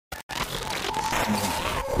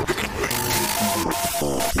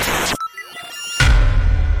Welcome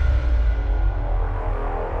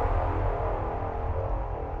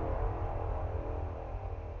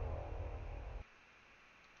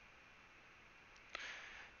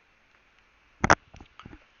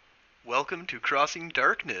to Crossing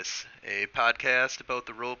Darkness, a podcast about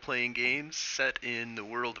the role-playing games set in the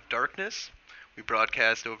world of darkness. We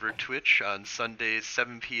broadcast over Twitch on Sundays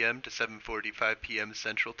 7 p.m. to 7:45 p.m.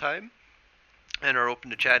 Central Time, and are open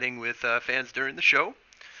to chatting with fans during the show.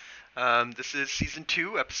 This is Season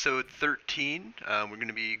 2, Episode 13. We're going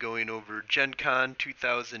to be going over Gen Con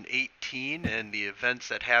 2018 and the events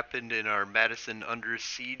that happened in our Madison Under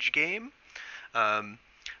Siege game. I'm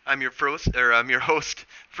your host,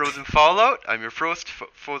 Frozen Fallout. I'm your Frozen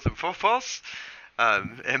Fofos.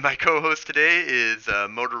 And my co-host today is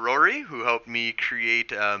Motorori, who helped me create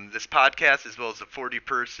this podcast, as well as a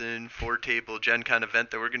 40-person, 4-table Gen Con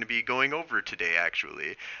event that we're going to be going over today,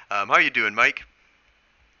 actually. How are you doing, Mike?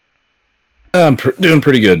 I'm doing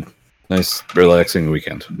pretty good. Nice, relaxing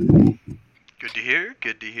weekend. Good to hear.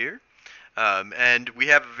 And we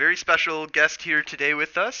have a very special guest here today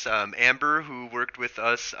with us, Amber, who worked with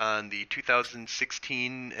us on the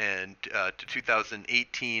 2016 and to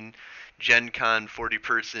 2018 Gen Con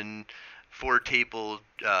 40-person, 4-table,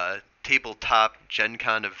 tabletop Gen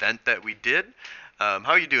Con event that we did. How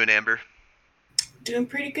are you doing, Amber? Doing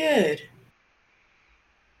pretty good.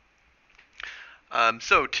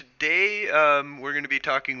 So today we're going to be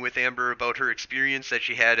talking with Amber about her experience that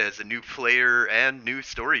she had as a new player and new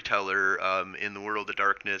storyteller in the world of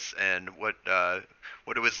darkness, and what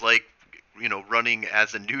it was like, running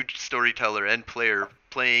as a new storyteller and player,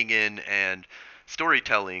 playing in and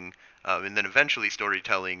storytelling, and then eventually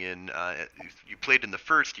storytelling in. You played in the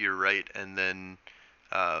first year, right? And then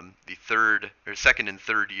the second and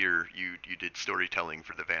third year, you did storytelling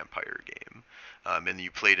for the vampire game. And you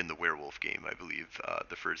played in the werewolf game, I believe,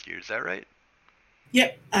 the first year. Is that right?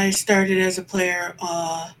 Yep, I started as a player.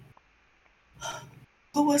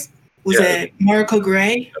 Who was it? Mariko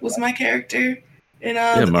Gray was my character.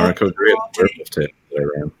 Mariko Gray. That I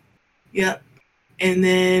ran. Yep. And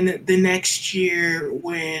then the next year,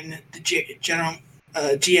 when the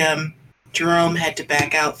GM Jerome had to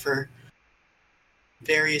back out for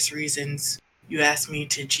various reasons, you asked me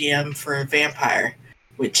to GM for a vampire,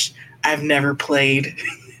 which I've never played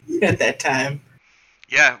at that time.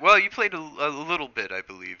 Yeah, well, you played a little bit, I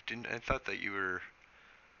believe. I thought that you were.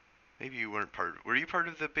 Maybe you weren't part. Were you part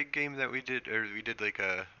of the big game that we did, or we did like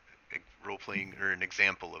a role playing or an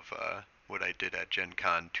example of what I did at Gen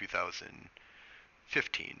Con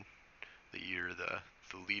 2015, the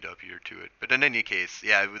lead up year to it. But in any case,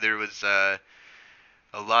 yeah, there was a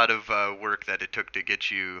lot of work that it took to get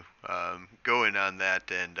you going on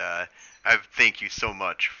that, and I thank you so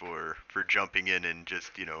much for jumping in and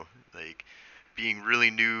just, being really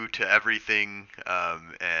new to everything,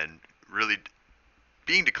 and really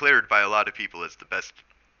being declared by a lot of people as the best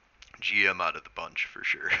GM out of the bunch, for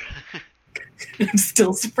sure. I'm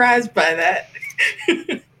still surprised by that.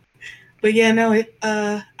 But yeah, no,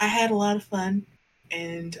 I had a lot of fun,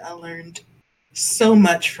 and I learned so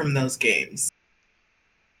much from those games.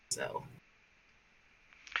 So.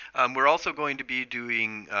 We're also going to be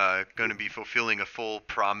fulfilling a full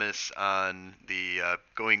promise on the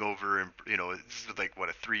going over, and this is like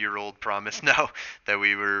a 3-year-old promise now, that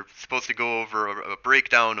we were supposed to go over a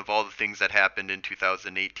breakdown of all the things that happened in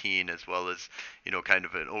 2018, as well as kind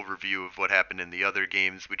of an overview of what happened in the other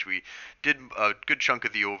games, which we did a good chunk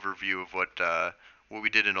of the overview of what we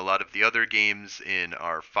did in a lot of the other games in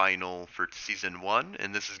our final for Season 1,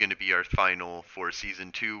 and this is going to be our final for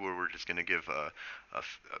Season 2, where we're just going to give a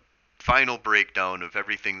final breakdown of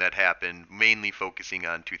everything that happened, mainly focusing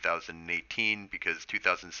on 2018, because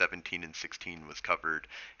 2017 and 16 was covered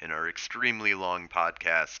in our extremely long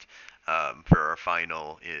podcast for our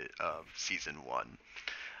final of Season 1.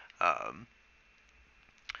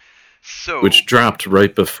 Which dropped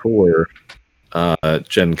right before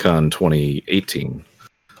Gen Con 2018.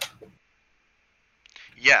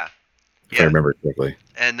 Yeah. If I remember correctly.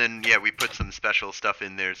 And then, we put some special stuff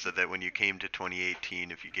in there so that when you came to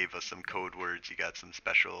 2018, if you gave us some code words, you got some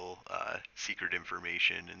special secret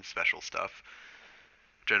information and special stuff.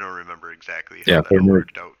 Which I don't remember exactly how that all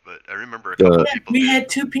worked out, but I remember a couple people we had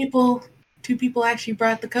two people actually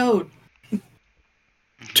brought the code.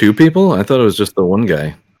 2 people? I thought it was just the one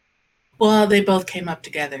guy. Well, they both came up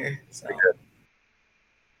together. So.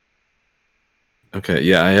 Okay,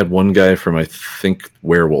 yeah, I had one guy from, I think,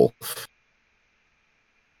 Werewolf.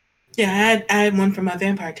 Yeah, I had one from my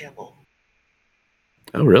vampire table.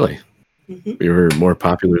 Oh, really? Mm-hmm. We were more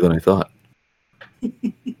popular than I thought.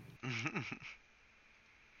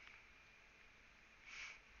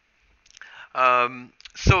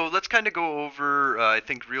 So let's kind of go over, I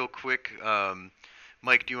think, real quick.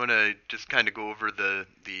 Mike, do you want to just kind of go over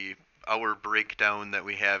the hour breakdown that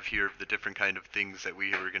we have here of the different kind of things that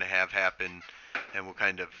we were going to have happen, and we'll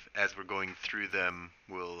kind of, as we're going through them,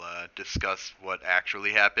 we'll discuss what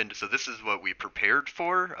actually happened. So this is what we prepared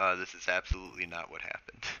for. This is absolutely not what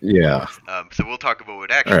happened. Yeah. So we'll talk about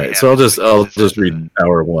what actually All right. happened. So I'll just read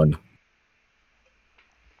hour one.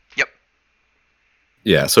 Yep.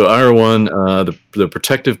 Yeah. So hour one, the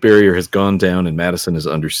protective barrier has gone down, and Madison is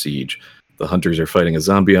under siege. The hunters are fighting a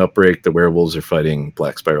zombie outbreak. The werewolves are fighting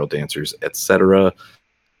black spiral dancers, etc.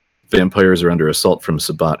 Vampires are under assault from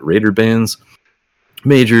Sabbat raider bands.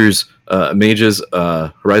 Mages,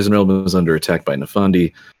 Horizon Realm is under attack by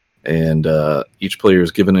Nefandi, and each player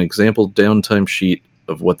is given an example downtime sheet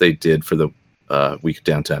of what they did for the week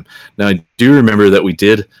downtime. Now, I do remember that we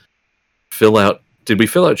did fill out. Did we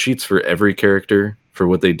fill out sheets for every character for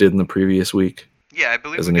what they did in the previous week? Yeah, I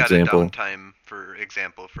believe As we an got example. a downtime for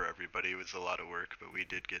example for everybody. It was a lot of work, but we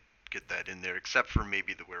did get that in there, except for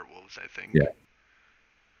maybe the werewolves, I think. Yeah.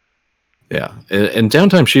 Yeah, and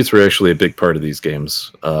downtime sheets were actually a big part of these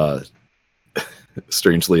games,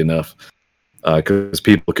 strangely enough, because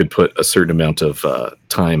people could put a certain amount of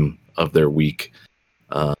time of their week.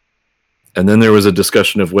 And then there was a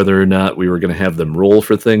discussion of whether or not we were going to have them roll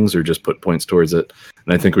for things or just put points towards it.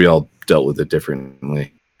 And I think we all dealt with it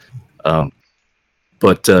differently.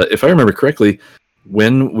 But if I remember correctly,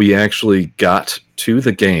 when we actually got to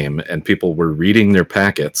the game and people were reading their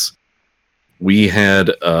packets, we had...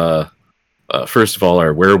 first of all,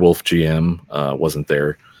 our werewolf GM wasn't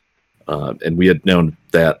there, and we had known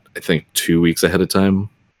that I think 2 weeks ahead of time.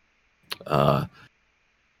 So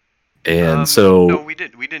no, we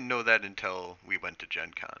didn't know that until we went to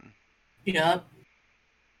Gen Con. Yep.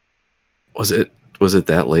 Was it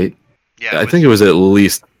that late? Yeah, I think it was at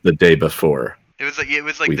least the day before. It was like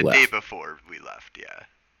we the left. day before we left. Yeah,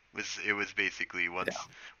 it was basically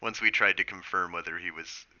once we tried to confirm whether he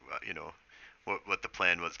was, what the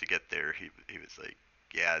plan was to get there. He was like,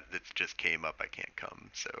 yeah, that just came up. I can't come.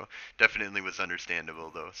 So definitely was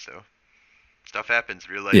understandable though. So stuff happens.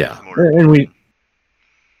 Real life is more important. And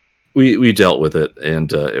we dealt with it,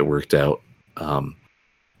 and it worked out. But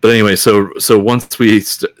anyway, so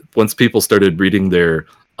once people started reading their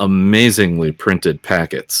amazingly printed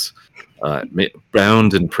packets,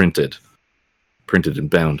 bound and printed and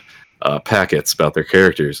bound packets about their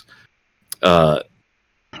characters,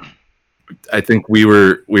 I think we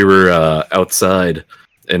were outside,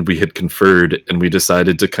 and we had conferred, and we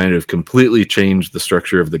decided to kind of completely change the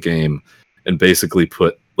structure of the game and basically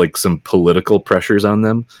put like some political pressures on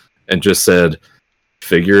them and just said,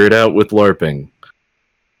 figure it out with LARPing.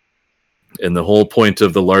 And the whole point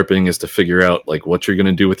of the LARPing is to figure out like what you're going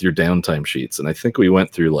to do with your downtime sheets. And I think we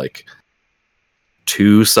went through like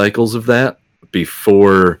 2 cycles of that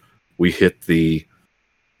before we hit the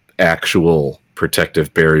actual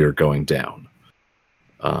protective barrier going down.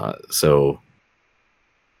 So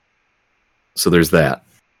there's that.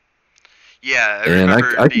 Yeah, I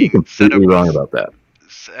could be completely wrong about that.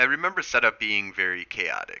 I remember setup being very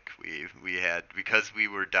chaotic. We had, because we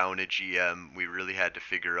were down a GM, we really had to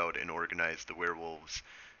figure out and organize the werewolves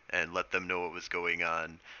and let them know what was going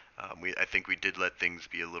on. I think we did let things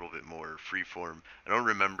be a little bit more freeform. I don't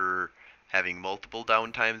remember having multiple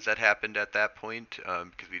downtimes that happened at that point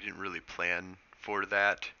because we didn't really plan for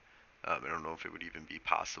that. I don't know if it would even be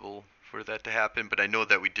possible for that to happen, but I know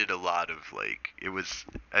that we did a lot of it was,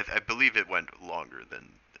 I believe it went longer than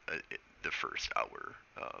the first hour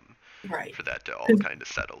Right. for that to all kind of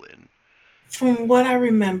settle in. From what I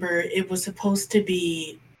remember, it was supposed to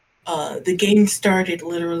be the game started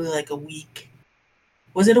literally like a week.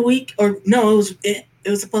 Was it a week? Or no, it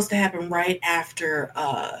was supposed to happen right after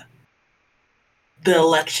the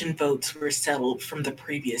election votes were settled from the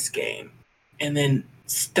previous game. And then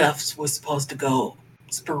stuff was supposed to go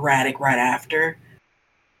sporadic right after.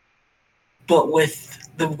 But with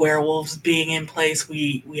the werewolves being in place,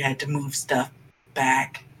 we had to move stuff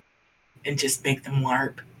back and just make them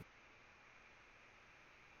LARP.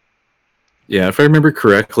 Yeah, if I remember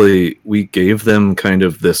correctly, we gave them kind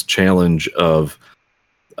of this challenge of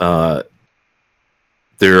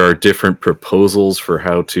there are different proposals for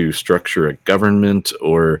how to structure a government,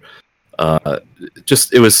 or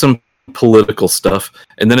just it was some political stuff.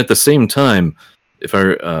 And then at the same time, if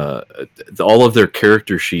all of their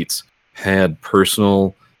character sheets had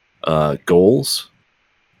personal goals,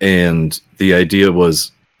 and the idea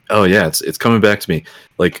was, oh yeah, it's coming back to me.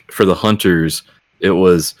 Like for the hunters, it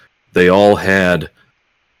was they all had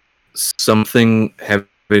something having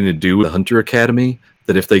to do with the Hunter Academy,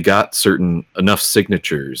 that if they got enough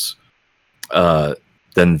signatures,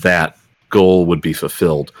 then that goal would be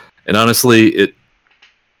fulfilled. And honestly,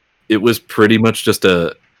 it was pretty much just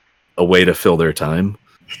a way to fill their time.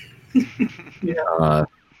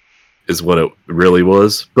 Is what it really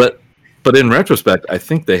was. But in retrospect, I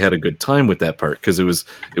think they had a good time with that part, because it was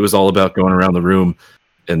all about going around the room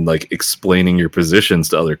and like explaining your positions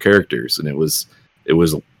to other characters, and it was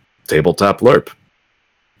tabletop LARP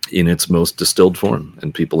in its most distilled form,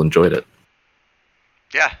 and people enjoyed it.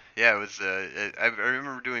 Yeah, it was. I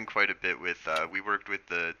remember doing quite a bit with. We worked with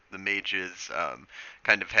the mages.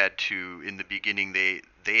 Kind of had to, in the beginning.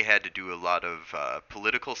 They had to do a lot of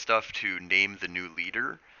political stuff to name the new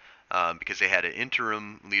leader, because they had an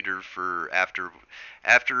interim leader for after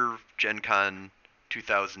Gen Con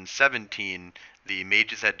 2017. The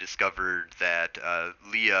mages had discovered that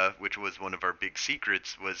Leah, which was one of our big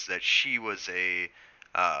secrets, was that she was a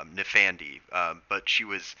Nefandi, but she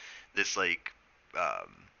was this like.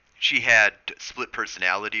 She had split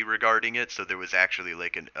personality regarding it, so there was actually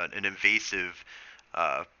like an invasive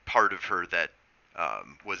part of her that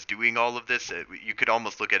was doing all of this. You could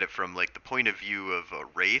almost look at it from like the point of view of a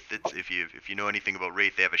wraith. It's if you know anything about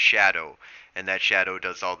wraith, they have a shadow, and that shadow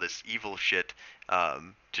does all this evil shit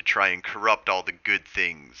to try and corrupt all the good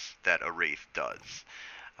things that a wraith does.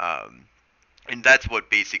 And that's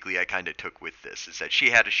what basically I kind of took with this, is that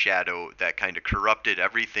she had a shadow that kind of corrupted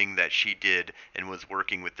everything that she did and was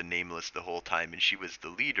working with the Nameless the whole time. And she was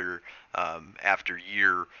the leader. After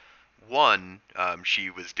year 1,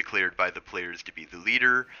 she was declared by the players to be the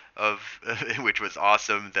leader of, which was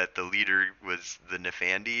awesome that the leader was the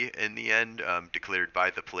Nefandi in the end, declared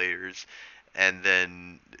by the players. And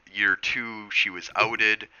then year 2, she was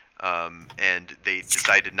outed, and they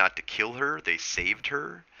decided not to kill her. They saved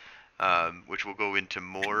her. Which we'll go into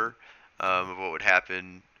more of what would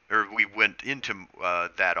happen, or we went into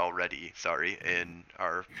that already, in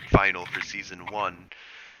our final for Season 1.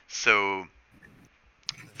 So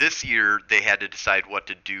this year they had to decide what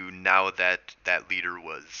to do now that that leader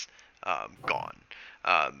was gone.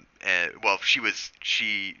 And well, she's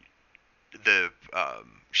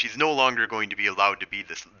no longer going to be allowed to be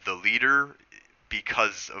the leader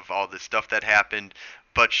because of all the stuff that happened.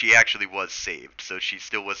 But she actually was saved, so she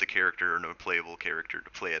still was a character and a playable character to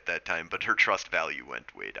play at that time, but her trust value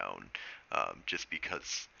went way down, just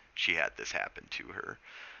because she had this happen to her.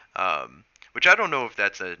 Which I don't know if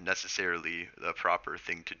that's necessarily a proper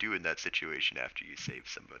thing to do in that situation after you save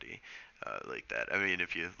somebody like that. I mean,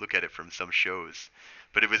 if you look at it from some shows.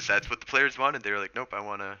 But that's what the players wanted. They were like, nope, I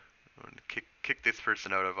want to kick this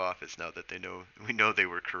person out of office now that we know they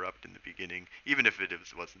were corrupt in the beginning, even if it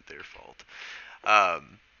wasn't their fault.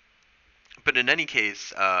 But in any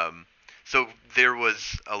case, so there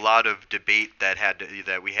was a lot of debate that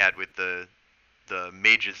we had with the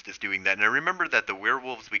mages just doing that. And I remember that the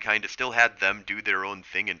werewolves, we kind of still had them do their own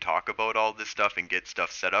thing and talk about all this stuff and get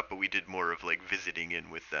stuff set up, but we did more of like visiting in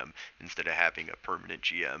with them instead of having a permanent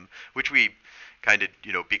GM, which we kind of,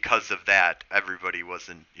 because of that, everybody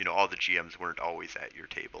wasn't, all the GMs weren't always at your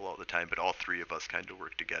table all the time, but all 3 of us kind of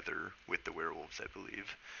worked together with the werewolves, I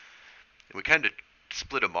believe. And we kind of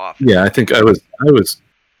split them off. Yeah, I think I was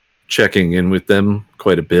checking in with them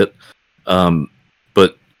quite a bit.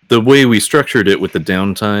 But the way we structured it with the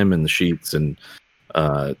downtime and the sheets and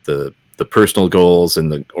the personal goals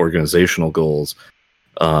and the organizational goals,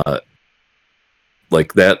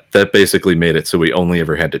 like that basically made it so we only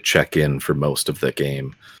ever had to check in for most of the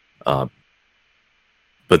game. But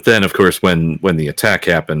then, of course, when the attack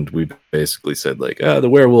happened, we basically said like, the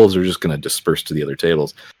werewolves are just going to disperse to the other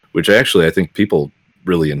tables, which actually I think people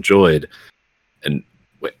really enjoyed. And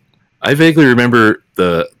I vaguely remember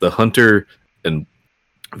the hunter and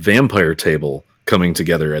vampire table coming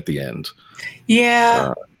together at the end.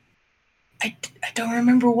 Yeah. I don't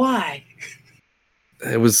remember why.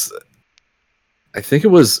 I think it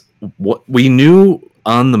was what we knew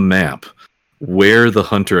on the map where the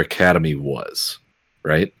Hunter Academy was,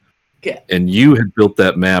 right? Yeah. And you had built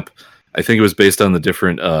that map. I think it was based on the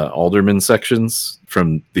different alderman sections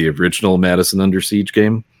from the original Madison Under Siege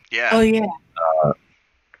game. Yeah. Oh yeah.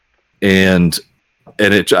 And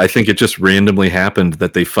I think it just randomly happened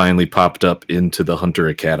that they finally popped up into the Hunter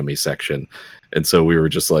Academy section. And so we were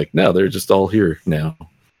just like, no, they're just all here now.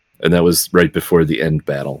 And that was right before the end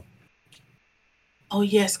battle. Oh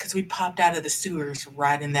yes, because we popped out of the sewers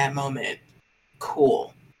right in that moment.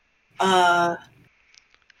 Cool. The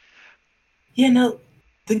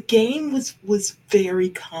game was very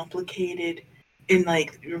complicated in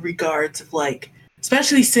like regards of like,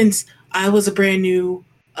 especially since I was a brand new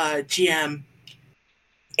GM.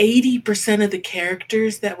 80% of the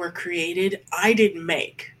characters that were created, I didn't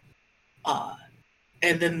make.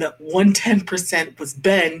 And then the 110% was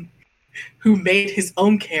Ben, who made his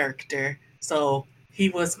own character. So he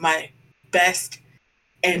was my best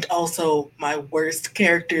and also my worst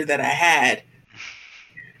character that I had.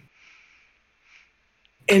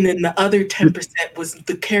 And then the other 10% was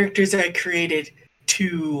the characters I created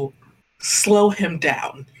to slow him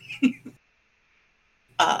down.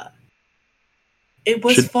 It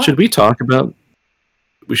was fun. Should we talk about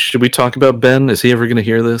Ben? Is he ever going to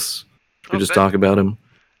hear this? We just Ben, talk about him.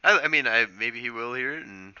 I mean, maybe he will hear it,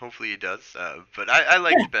 and hopefully he does. But I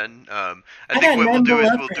liked Ben. I think what we'll do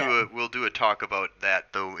is we'll do a talk about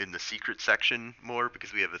that though in the secret section more,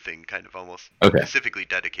 because we have a thing kind of almost specifically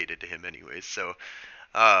dedicated to him, anyways. So,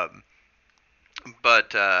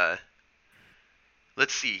 but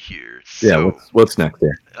let's see here. So, yeah, what's next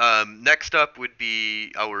there? Next up would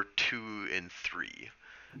be our 2 and 3.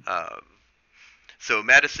 So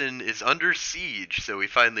Madison is under siege, so we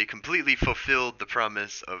finally completely fulfilled the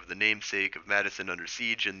promise of the namesake of Madison Under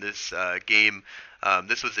Siege in this game.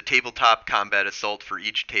 This was a tabletop combat assault for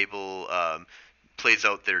each table plays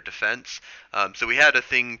out their defense. So we had a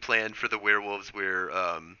thing planned for the werewolves where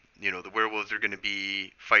the werewolves are going to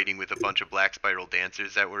be fighting with a bunch of Black Spiral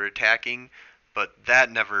Dancers that were attacking. But that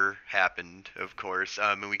never happened, of course,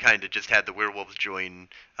 and we kind of just had the werewolves join.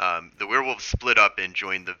 The werewolves split up and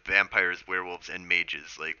joined the vampires, werewolves, and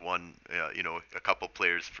mages, like one, a couple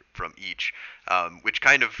players from each, which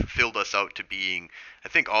kind of filled us out to being. I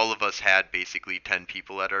think all of us had basically 10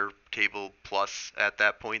 people at our table plus at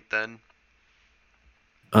that point. Then,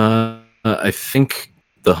 I think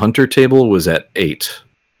the hunter table was at 8,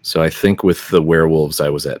 so I think with the werewolves I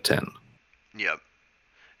was at 10. Yep.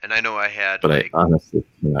 And I know I had, but I honestly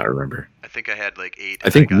cannot remember. I think I had like 8. I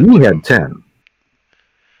think you had 10.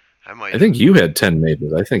 I think you had 10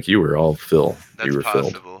 mages. I think you were all Phil. That's you were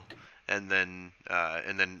possible. Filled. And then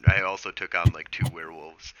I also took on like 2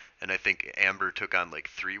 werewolves, and I think Amber took on like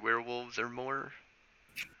 3 werewolves or more.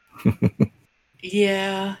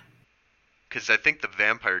 Yeah. Because I think the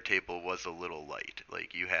vampire table was a little light.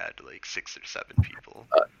 Like you had like 6 or 7 people.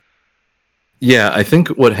 Yeah, I think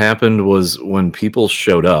what happened was when people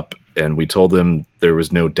showed up and we told them there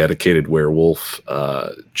was no dedicated werewolf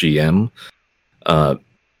GM, I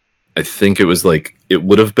think it was like, it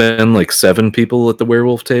would have been like 7 people at the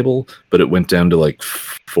werewolf table, but it went down to like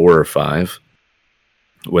 4 or 5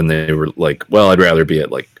 when they were like, well, I'd rather be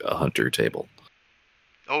at like a hunter table.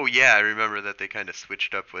 Oh, yeah, I remember that they kind of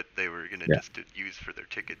switched up what they were going to just use for their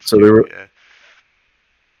tickets. So there were...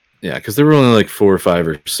 Yeah, because there were only like 4 or 5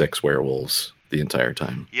 or 6 werewolves the entire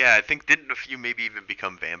time. Yeah, I think didn't a few maybe even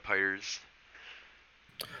become vampires?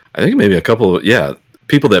 I think maybe a couple.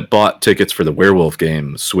 People that bought tickets for the werewolf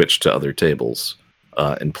game switched to other tables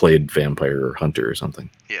and played vampire or hunter or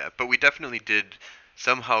something. Yeah, but we definitely did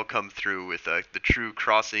somehow come through with the true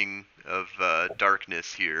crossing of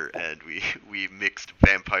darkness here, and we mixed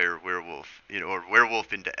vampire, werewolf, or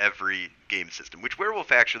werewolf into every game system. Which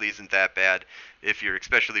werewolf actually isn't that bad if you're,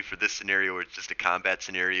 especially for this scenario where it's just a combat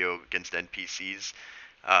scenario against NPCs.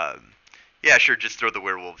 Yeah, sure, just throw the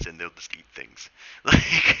werewolves in; they'll just eat things.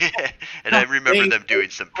 And I remember them doing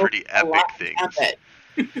some pretty epic things.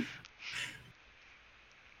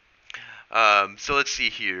 So let's see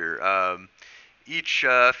here. Each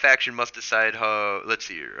faction must decide how. Let's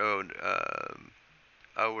see here.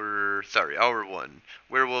 Our 1.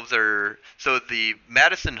 Werewolves are. So the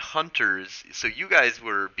Madison Hunters. So you guys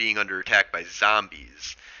were being under attack by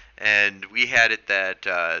zombies, and we had it that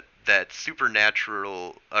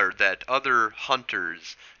supernatural, or that other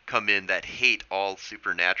hunters come in that hate all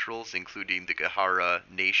supernaturals, including the Gahara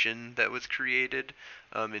Nation that was created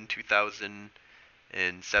in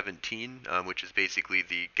 2017, which is basically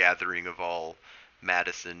the gathering of all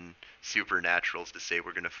Madison supernaturals to say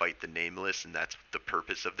we're going to fight the Nameless, and that's the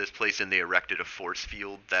purpose of this place. And they erected a force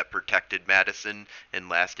field that protected Madison and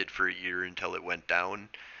lasted for a year until it went down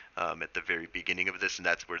at the very beginning of this, and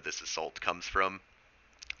that's where this assault comes from.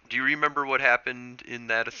 Do you remember what happened in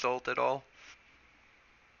that assault at all?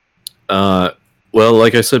 Well,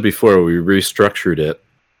 like I said before, we restructured it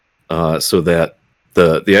so that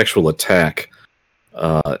the actual attack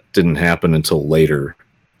didn't happen until later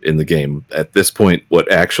in the game. At this point,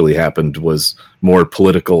 what actually happened was more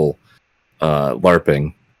political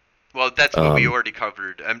LARPing. Well, that's what we already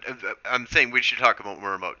covered. I'm saying we should talk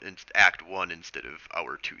more about Act 1 instead of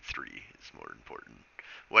Hour 2, 3 is more important.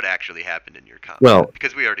 What actually happened in your combat? Well,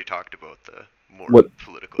 because we already talked about the more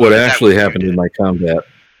political. What actually happened in my combat?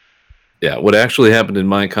 Yeah, what actually happened in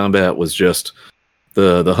my combat was just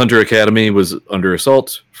the Hunter Academy was under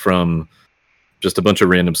assault from just a bunch of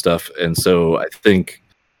random stuff, and so I think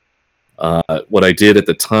what I did at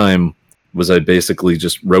the time was I basically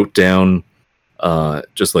just wrote down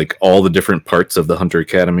just like all the different parts of the Hunter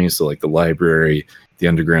Academy. So like the library, the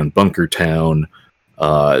underground bunker town,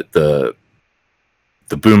 the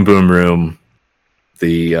boom boom room,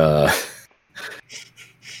 the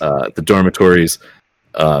dormitories.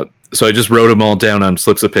 So I just wrote them all down on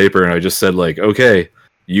slips of paper, and I just said like, okay,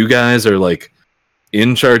 you guys are like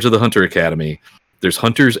in charge of the Hunter Academy. There's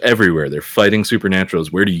hunters everywhere. They're fighting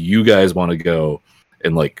supernaturals. Where do you guys want to go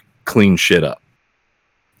and like clean shit up?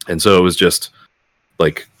 And so it was just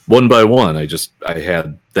like one by one. I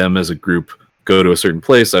had them as a group go to a certain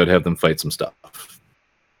place. I would have them fight some stuff.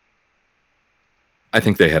 I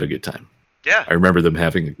think they had a good time. Yeah. I remember them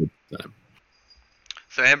having a good time.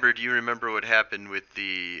 So Amber, do you remember what happened with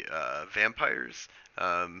the vampires?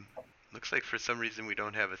 Looks like for some reason we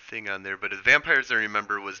don't have a thing on there, but the vampires I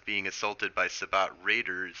remember was being assaulted by Sabbat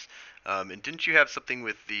raiders. And didn't you have something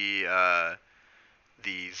with the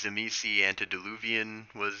Tzimisce antediluvian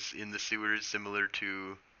was in the sewers, similar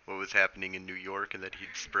to what was happening in New York, and that he'd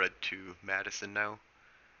spread to Madison now?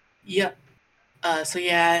 Yep. So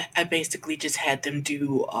yeah, I basically just had them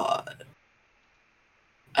do a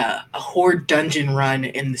horde dungeon run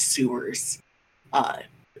in the sewers. But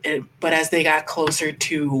as they got closer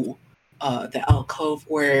to the alcove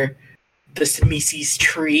where the Tzimisce's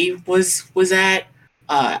tree was at,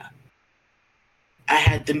 I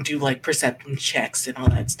had them do like perception checks and all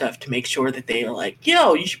that stuff to make sure that they were like,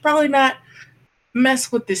 yo, you should probably not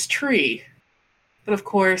mess with this tree. But of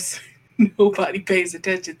course, nobody pays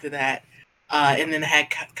attention to that. And then had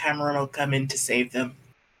Cameron come in to save them.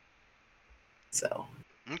 So.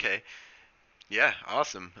 Okay. Yeah,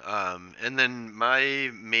 awesome. And then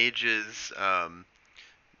my mages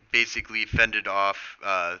basically fended off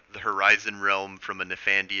the Horizon Realm from a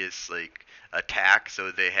Nephandius like attack.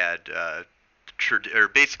 So they had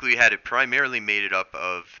basically had it primarily made it up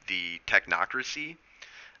of the technocracy.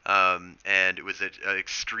 And it was an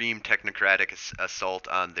extreme technocratic assault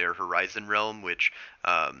on their Horizon Realm, which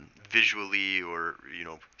visually or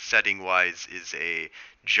setting wise is a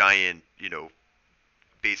giant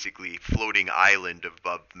basically floating island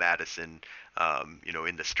above Madison,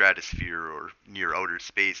 in the stratosphere or near outer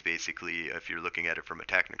space, basically, if you're looking at it from a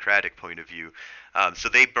technocratic point of view. So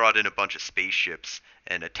they brought in a bunch of spaceships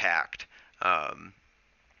and attacked.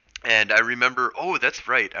 And I remember, that's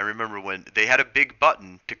right. I remember when they had a big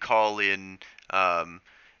button to call in a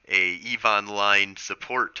EVE Online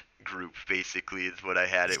support group, basically, is what I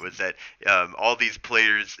had. It was that all these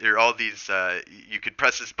players, or all these, you could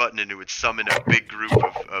press this button and it would summon a big group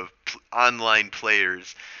of online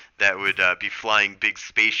players that would be flying big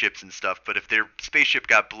spaceships and stuff. But if their spaceship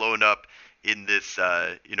got blown up in this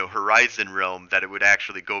Horizon Realm, that it would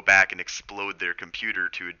actually go back and explode their computer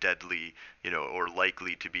to a deadly or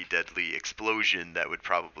likely to be deadly explosion that would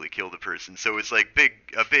probably kill the person. So it's like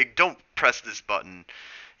a big don't press this button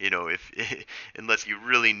if unless you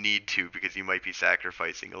really need to, because you might be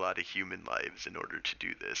sacrificing a lot of human lives in order to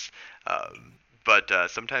do this. But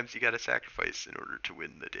sometimes you got to sacrifice in order to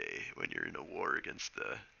win the day when you're in a war against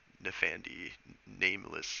the Nephandi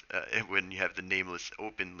nameless, when you have the nameless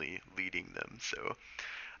openly leading them. So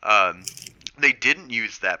they didn't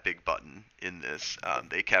use that big button in this.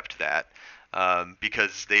 They kept that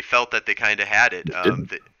because they felt that they kind of had it.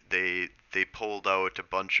 They pulled out a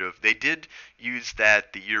bunch of. They did use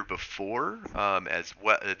that the year before as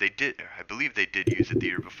well. They did. I believe they did use it the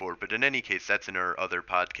year before. But in any case, that's in our other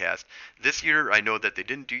podcast. This year, I know that they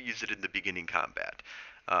didn't use it in the beginning combat.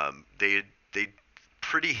 They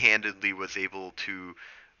pretty handedly was able to.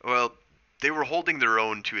 Well, they were holding their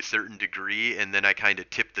own to a certain degree, and then I kind of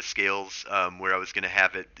tipped the scales where I was going to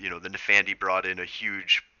have it. The Nephandi brought in a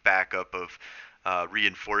huge backup of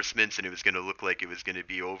reinforcements, and it was going to look like it was going to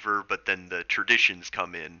be over, but then the traditions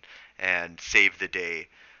come in and save the day.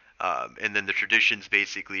 And then the traditions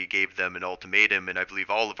basically gave them an ultimatum, and I believe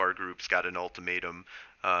all of our groups got an ultimatum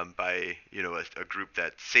by a group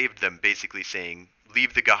that saved them, basically saying,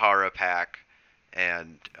 leave the Gahara pack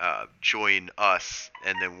and join us,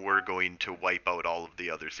 and then we're going to wipe out all of the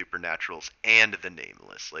other supernaturals and the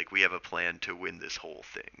nameless. Like, we have a plan to win this whole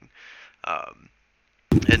thing.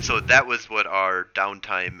 And so that was what our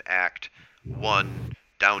downtime Act 1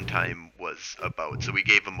 downtime was about. So we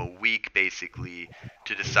gave them a week, basically,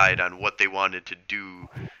 to decide on what they wanted to do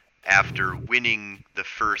after winning the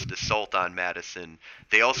first assault on Madison.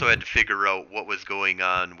 They also had to figure out what was going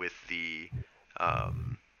on with the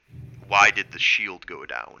why did the shield go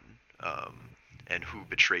down, and who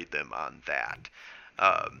betrayed them on that.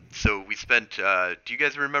 So we spent, do you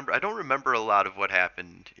guys remember? I don't remember a lot of what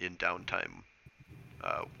happened in downtime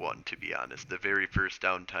 1, to be honest. The very first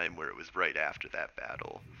downtime, where it was right after that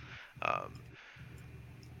battle. Um,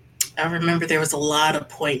 I remember there was a lot of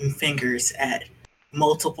pointing fingers at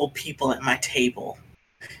multiple people at my table.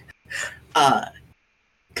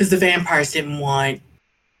 Because the vampires didn't want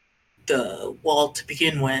the wall to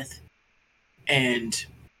begin with. And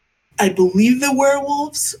I believe the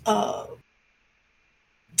werewolves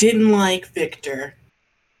didn't like Victor.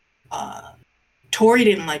 Tori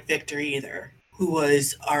didn't like Victor either, who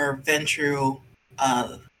was our Ventru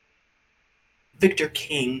Victor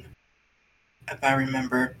King, if I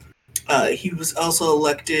remember. He was also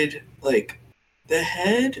elected like the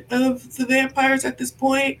head of the vampires at this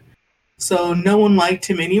point, so no one liked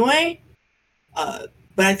him anyway. But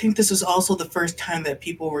I think this was also the first time that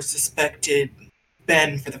people were suspected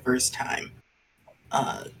Ben for the first time.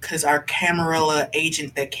 Because our Camarilla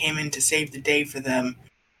agent that came in to save the day for them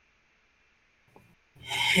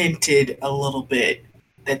hinted a little bit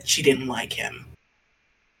that she didn't like him.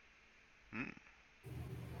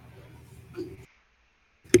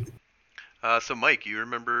 So, Mike, you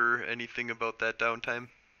remember anything about that downtime?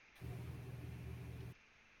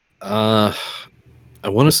 I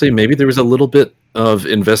want to say maybe there was a little bit of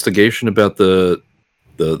investigation about the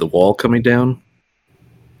wall coming down,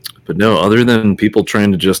 but no, other than people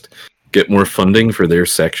trying to just get more funding for their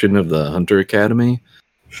section of the Hunter Academy.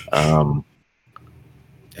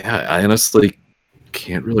 Yeah, I honestly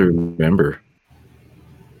can't really remember.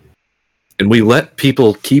 And we let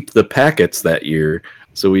people keep the packets that year,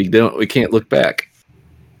 so we can't look back.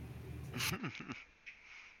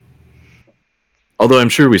 Although I'm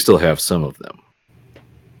sure we still have some of them.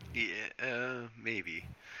 Yeah, maybe.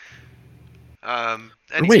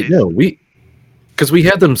 Wait, no, because we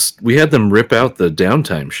had them rip out the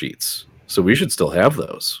downtime sheets, so we should still have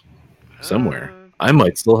those somewhere. I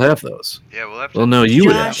might still have those. Yeah, we'll have to. Well, no, you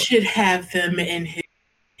would have them. Josh should have them in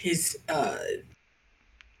his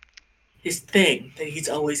thing that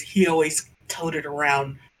he always toted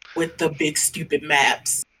around with the big stupid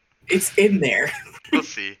maps. It's in there. We'll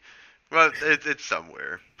see. Well, it's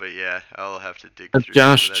somewhere, but yeah, I'll have to dig through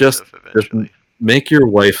Josh, some of that just stuff eventually. make your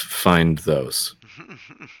wife find those.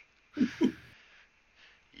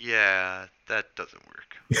 Yeah, that doesn't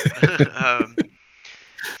work.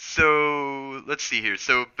 So let's see here.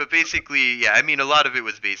 But basically, yeah, I mean, a lot of it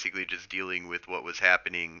was basically just dealing with what was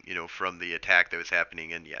happening, from the attack that was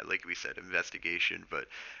happening, and yeah, like we said, investigation. But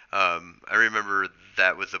I remember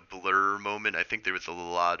that was a blur moment. I think there was a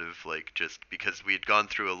lot of just because we had gone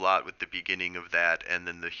through a lot with the beginning of that, and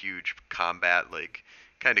then the huge combat,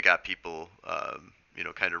 kind of got people,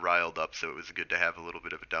 kind of riled up. So it was good to have a little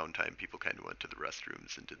bit of a downtime. People kind of went to the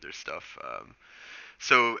restrooms and did their stuff.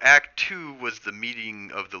 So Act 2 was the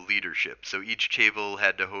meeting of the leadership. So each table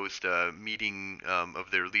had to host a meeting of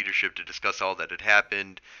their leadership to discuss all that had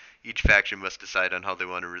happened. Each faction must decide on how they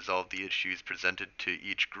want to resolve the issues presented to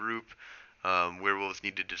each group. Werewolves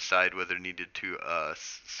needed to decide whether needed to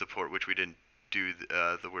support, which we didn't do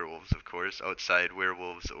the werewolves, of course, outside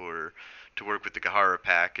werewolves, or to work with the Gahara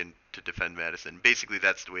pack and to defend Madison. Basically,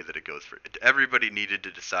 that's the way that it goes. Everybody needed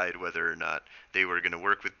to decide whether or not they were going to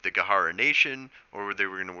work with the Gahara Nation or they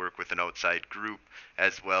were going to work with an outside group,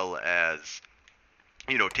 as well as,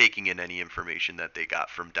 taking in any information that they got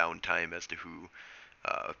from downtime as to who,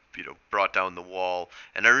 brought down the wall.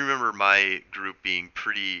 And I remember my group being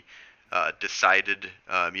pretty decided.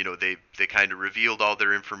 They kind of revealed all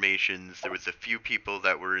their information. There was a few people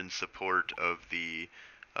that were in support of the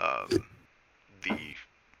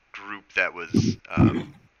group that was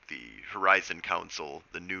the Horizon Council,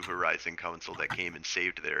 the new Horizon Council that came and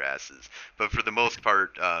saved their asses. But for the most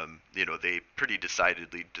part, they pretty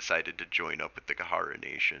decidedly decided to join up with the Gahara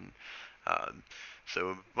Nation.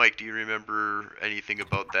 So, Mike, do you remember anything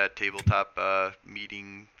about that tabletop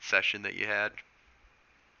meeting session that you had?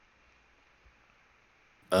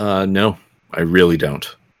 No, I really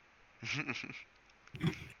don't.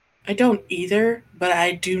 I don't either, but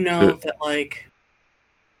I do know that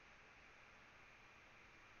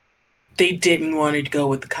they didn't want to go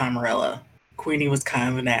with the Camarilla. Queenie was kind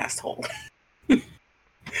of an asshole.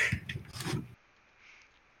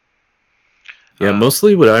 Yeah,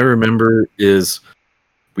 mostly what I remember is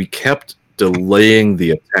we kept delaying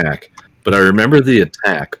the attack, but I remember the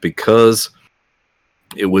attack because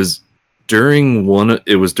it was during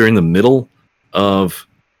the middle of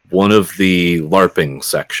one of the LARPing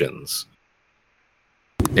sections.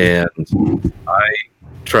 And I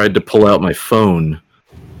tried to pull out my phone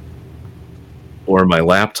or my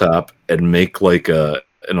laptop and make an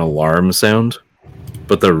alarm sound,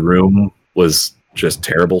 but the room was just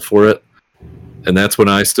terrible for it. And that's when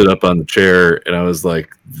I stood up on the chair and I was like,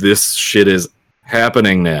 this shit is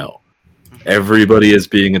happening now. Everybody is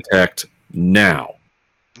being attacked now.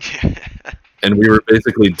 Yeah. and we were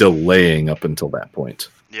basically delaying up until that point.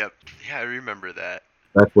 Yep. Yeah, I remember that.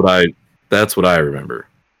 That's what I remember.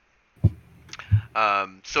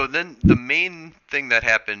 So then the main thing that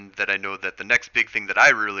happened that I know that the next big thing that I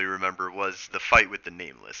really remember was the fight with the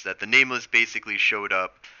Nameless. That the Nameless basically showed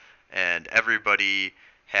up and everybody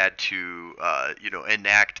had to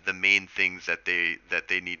enact the main things that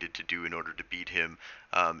they needed to do in order to beat him.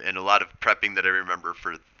 And a lot of prepping that I remember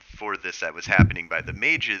for this that was happening by the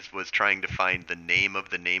mages was trying to find the name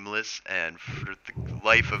of the Nameless, and for the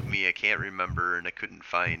life of me I can't remember, and I couldn't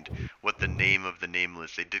find what the name of the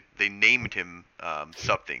Nameless. They named him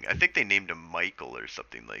something. I think they named him Michael or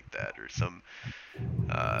something like that, or some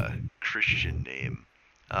Christian name.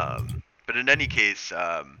 But in any case,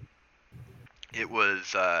 it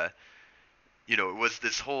was it was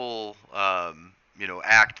this whole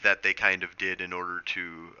act that they kind of did in order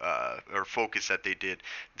to or focus that they did.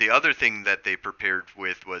 The other thing that they prepared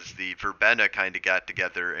with was the Verbena kind of got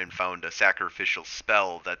together and found a sacrificial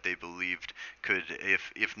spell that they believed could,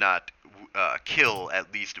 if not kill,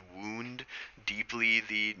 at least wound deeply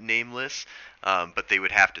the Nameless. But they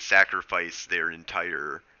would have to sacrifice their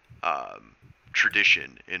entire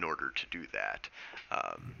tradition in order to do that.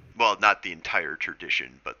 Well, not the entire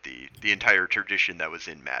tradition, but the entire tradition that was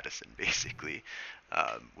in Madison, basically,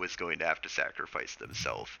 was going to have to sacrifice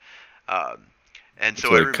themselves. And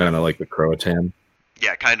so It's like, kind of like the Croatan.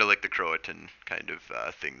 Yeah, kind of like the Croatan kind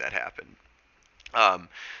of thing that happened.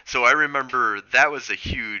 So I remember that was a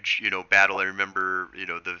huge, battle. I remember,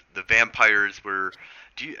 the vampires were.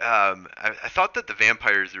 I thought that the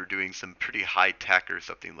vampires were doing some pretty high tech or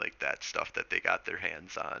something like that stuff that they got their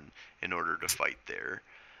hands on in order to fight there.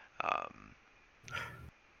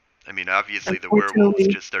 I mean, obviously the werewolves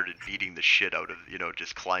just started beating the shit out of,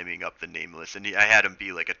 just climbing up the Nameless, and I had him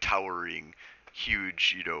be like a towering,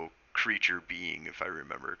 huge, creature being, if I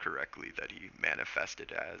remember correctly, that he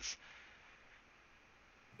manifested as.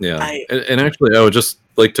 Yeah, and actually, I would just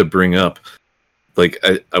like to bring up, like,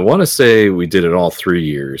 I want to say we did it all 3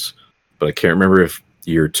 years, but I can't remember if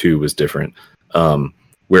year 2 was different,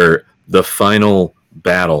 where the final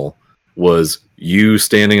battle was you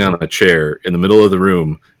standing on a chair in the middle of the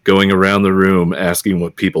room, going around the room asking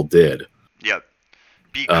what people did. Yep.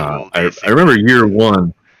 Be cool, I remember year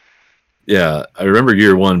 1. Yeah, I remember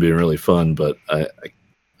year 1 being really fun, but I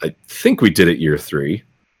think we did it year 3.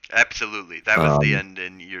 Absolutely. That was the end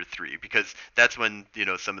in year 3, because that's when,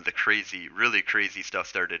 some of the really crazy stuff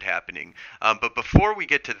started happening. But before we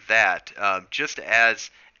get to that, just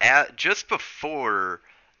before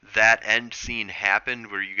that end scene happened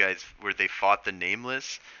where they fought the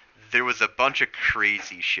Nameless, there was a bunch of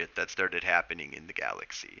crazy shit that started happening in the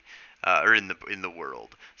galaxy, or in the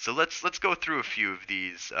world. So let's go through a few of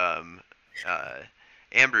these.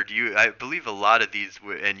 Amber, I believe a lot of these,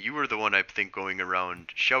 and you were the one I think going around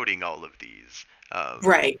shouting all of these.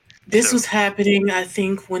 Right. This was happening, I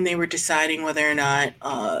think, when they were deciding whether or not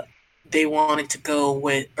they wanted to go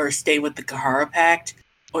with or stay with the Kahara Pact.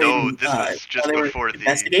 No, this was just before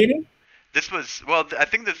investigating. I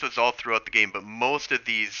think this was all throughout the game, but most of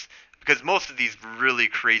these really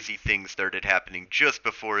crazy things started happening just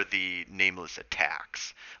before the Nameless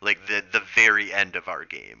attacks, like the very end of our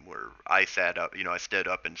game, where I sat up, I stood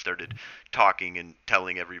up and started talking and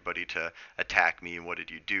telling everybody to attack me and what did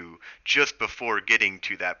you do. Just before getting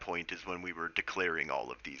to that point is when we were declaring all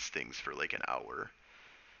of these things for like an hour.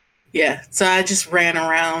 Yeah, so I just ran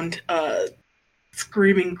around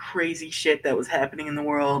screaming crazy shit that was happening in the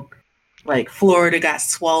world. Like Florida got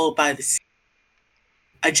swallowed by the sea.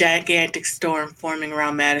 A gigantic storm forming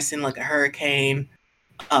around Madison like a hurricane.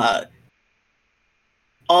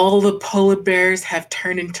 All the polar bears have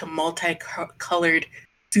turned into multicolored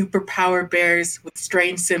superpower bears with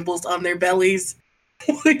strange symbols on their bellies.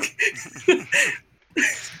 Like,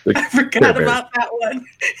 I forgot about that one.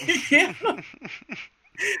 Yeah.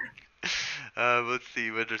 Let's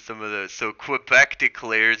see, what are some of those? So Quebec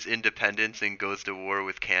declares independence and goes to war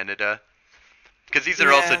with Canada. Because these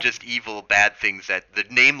are also just evil, bad things that the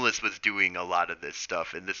Nameless was doing a lot of this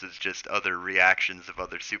stuff, and this is just other reactions of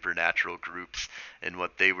other supernatural groups and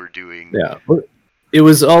what they were doing. Yeah, it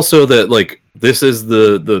was also that, like, this is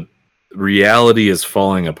the reality is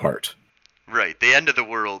falling apart. Right, the end of the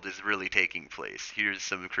world is really taking place. Here's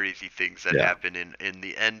some crazy things that happen in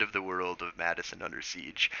the end of the world of Madison Under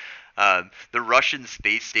Siege. The Russian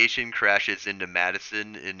space station crashes into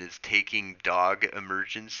Madison and is taking dog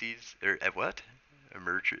emergencies. What?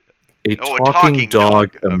 A talking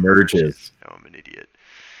dog emerges. Oh, I'm an idiot.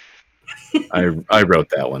 I wrote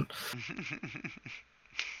that one.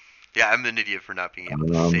 Yeah, I'm an idiot for not being able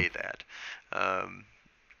to say that.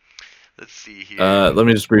 Let's see here. Let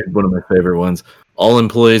me just read one of my favorite ones. All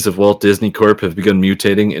employees of Walt Disney Corp have begun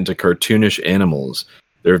mutating into cartoonish animals.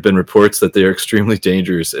 There have been reports that they are extremely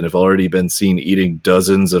dangerous and have already been seen eating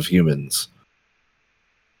dozens of humans.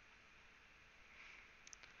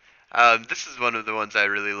 This is one of the ones I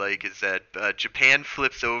really like. Is that Japan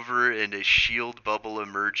flips over and a shield bubble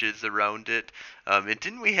emerges around it. And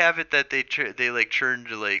didn't we have it that they like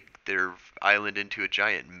turned like their island into a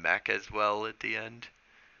giant mech as well at the end?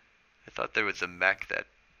 I thought there was a mech that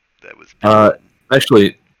was built.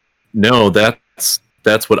 Actually, no.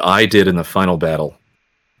 That's what I did in the final battle.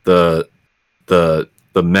 The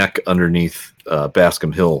mech underneath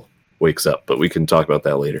Bascom Hill wakes up, but we can talk about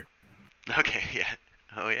that later. Okay, yeah.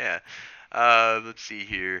 Oh, yeah. Let's see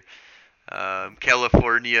here.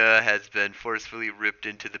 California has been forcefully ripped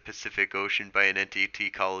into the Pacific Ocean by an entity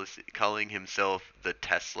calling himself the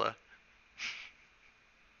Tesla.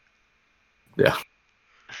 Yeah.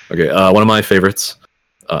 Okay, one of my favorites.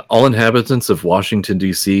 All inhabitants of Washington,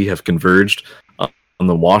 D.C. have converged on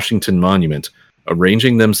the Washington Monument,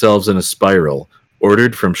 arranging themselves in a spiral,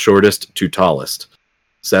 ordered from shortest to tallest.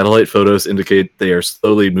 Satellite photos indicate they are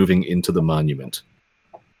slowly moving into the monument.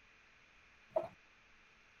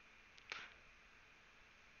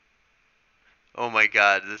 Oh my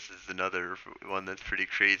god, this is another one that's pretty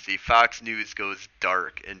crazy. Fox News goes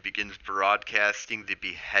dark and begins broadcasting the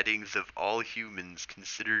beheadings of all humans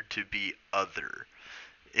considered to be other.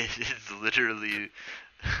 It is literally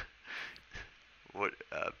what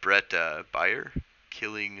Brett Baier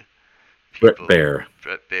killing people.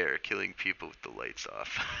 Brett Baer killing people with the lights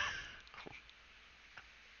off.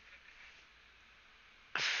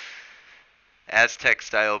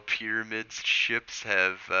 Aztec-style pyramids ships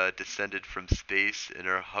have descended from space and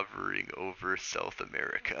are hovering over South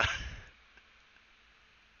America.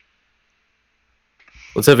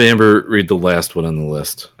 Let's have Amber read the last one on the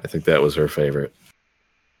list. I think that was her favorite.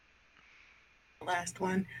 Last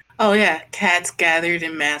one. Oh yeah, cats gathered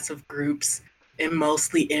in massive groups in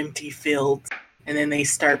mostly empty fields, and then they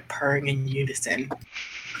start purring in unison.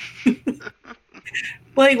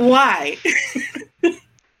 Like, why?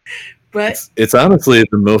 But it's honestly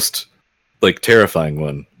the most like terrifying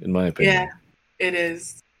one, in my opinion. Yeah, it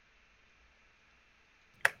is.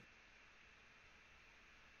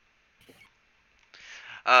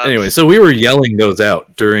 Anyway, so we were yelling those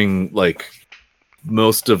out during like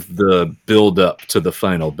most of the build up to the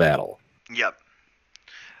final battle. Yep.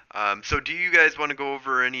 So do you guys want to go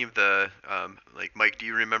over any of the like Mike, do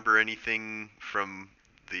you remember anything from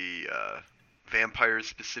the vampires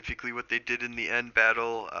specifically, what they did in the end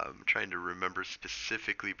battle? I'm trying to remember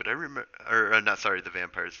specifically, but I remember, or not, sorry, the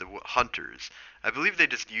vampires, the hunters. I believe they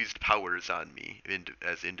just used powers on me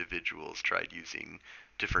as individuals, tried using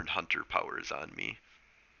different hunter powers on me.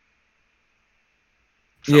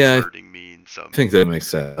 Some hurting me and some. I think that makes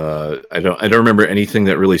sense. I don't remember anything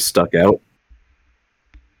that really stuck out.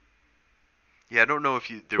 Yeah, I don't know if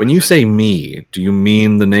you. When you say me, do you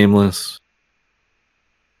mean the Nameless?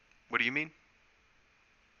 What do you mean?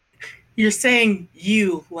 You're saying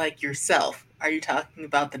you like yourself. Are you talking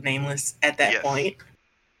about the Nameless at that point?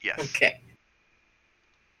 Yes. Okay.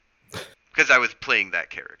 Because I was playing that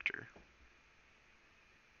character.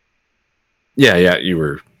 Yeah, you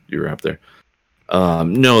were up there.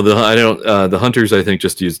 No, the hunters I think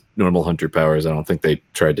just used normal hunter powers. I don't think they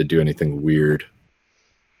tried to do anything weird.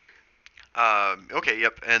 Okay,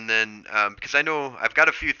 yep. And then because I know I've got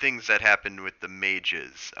a few things that happened with the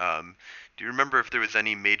mages. Do you remember if there was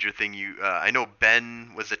any major thing you? I know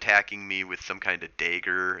Ben was attacking me with some kind of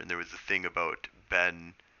dagger, and there was a thing about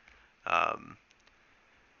Ben. And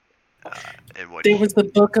what? There was the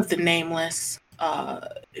Book of the Nameless,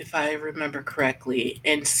 if I remember correctly,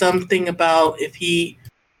 and something about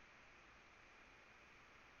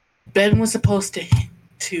Ben was supposed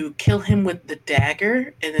to kill him with the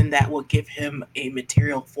dagger, and then that will give him a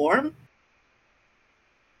material form.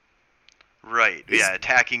 Right. Yeah,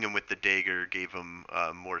 attacking him with the dagger gave him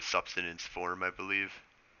more substance form, I believe.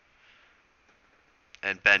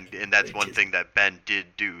 And that's one thing that Ben did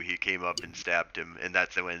do. He came up and stabbed him, and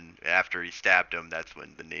that's when, after he stabbed him, that's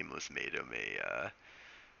when the Nameless made him a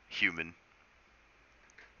human.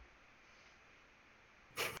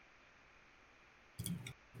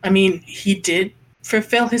 I mean, he did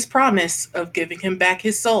fulfill his promise of giving him back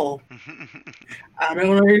his soul. I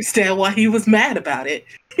don't understand why he was mad about it.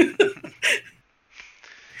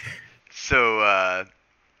 So,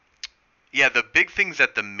 yeah, the big things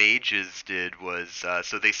that the mages did was,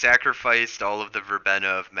 so they sacrificed all of the verbena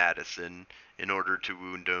of Madison in order to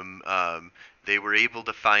wound him. They were able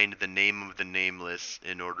to find the name of the Nameless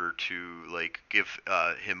in order to, like, give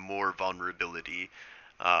him more vulnerability.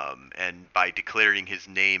 and by declaring his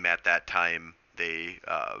name at that time, they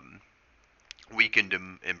weakened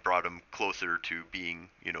him and brought him closer to being,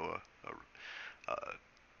 a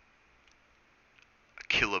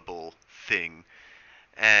killable thing.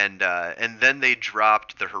 And then they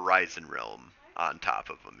dropped the Horizon Realm on top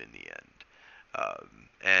of him in the end.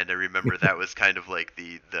 And I remember that was kind of like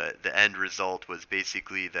the end result was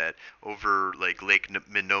basically that over like Lake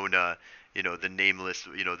Minona, the Nameless,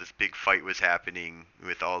 this big fight was happening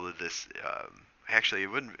with all of this. Actually,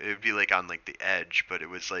 it would be like on like the edge, but it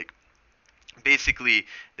was like basically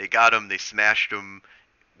they got him, they smashed him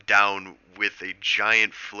down with a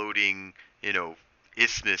giant floating,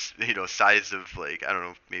 isthmus, size of like I don't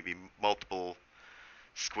know, maybe multiple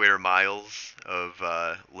square miles of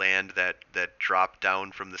land that dropped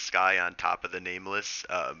down from the sky on top of the Nameless,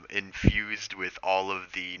 infused with all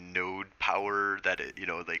of the node power that it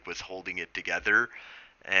like was holding it together,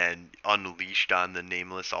 and unleashed on the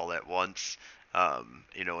Nameless all at once.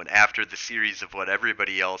 And after the series of what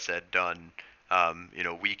everybody else had done,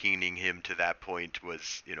 weakening him to that point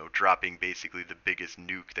was, dropping basically the biggest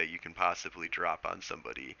nuke that you can possibly drop on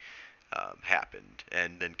somebody, happened,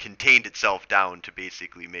 and then contained itself down to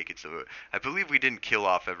basically make it so I believe we didn't kill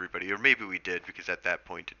off everybody, or maybe we did because at that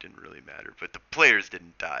point it didn't really matter. But the players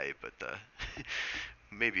didn't die, but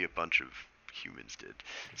maybe a bunch of humans did.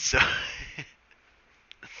 So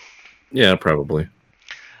Yeah, probably.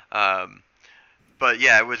 But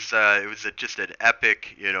yeah, it was just an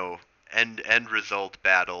epic, end result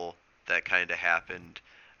battle that kind of happened.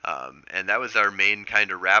 And that was our main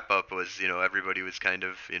kind of wrap up was, everybody was kind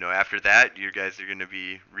of, after that, you guys are going to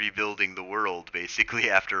be rebuilding the world, basically,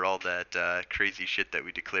 after all that crazy shit that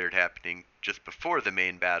we declared happening just before the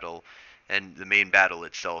main battle, and the main battle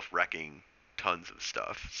itself wrecking tons of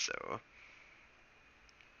stuff, so.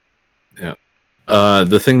 Yeah.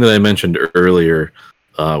 The thing that I mentioned earlier,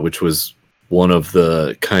 which was one of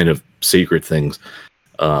the kind of secret things,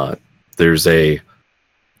 there's a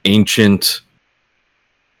ancient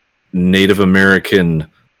Native American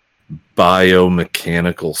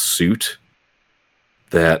biomechanical suit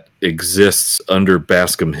that exists under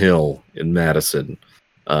Bascom Hill in Madison,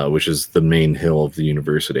 which is the main hill of the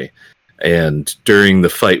university. And during the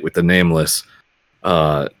fight with the Nameless,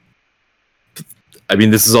 I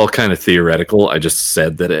mean, this is all kind of theoretical. I just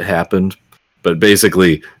said that it happened. But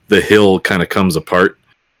basically, the hill kind of comes apart,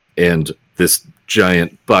 and this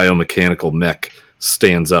giant biomechanical mech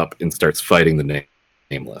stands up and starts fighting the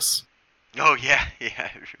Nameless. Oh, yeah,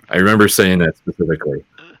 yeah. I remember saying that specifically.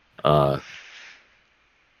 Because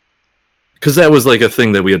that was like a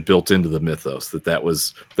thing that we had built into the mythos,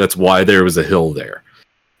 that's why there was a hill there.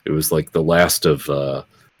 It was like the last of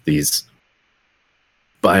these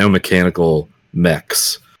biomechanical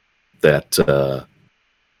mechs that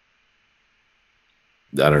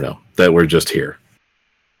I don't know, that were just here.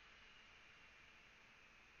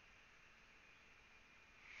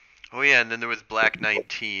 Oh yeah, and then there was Black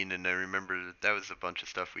 19, and I remember that was a bunch of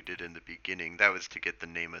stuff we did in the beginning. That was to get the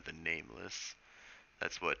name of the Nameless.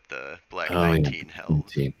 That's what the Black 19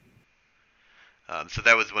 held. 19. So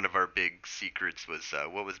that was one of our big secrets was,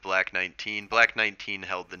 what was Black 19? Black 19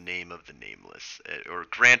 held the name of the Nameless, or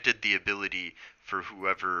granted the ability for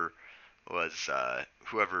whoever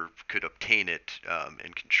could obtain it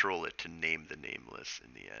and control it to name the Nameless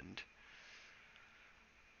in the end.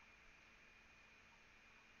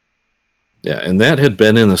 Yeah, and that had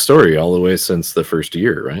been in the story all the way since the first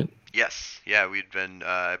year, right? Yes. Yeah, we'd been,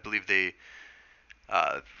 I believe they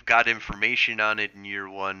got information on it in year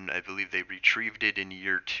 1. I believe they retrieved it in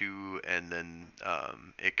year 2, and then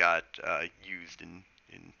it got used in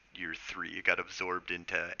year 3. It got absorbed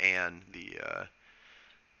into Anne, the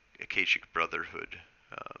Akashic Brotherhood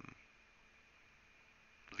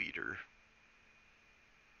leader.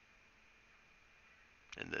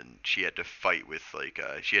 And then she had to fight with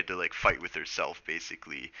fight with herself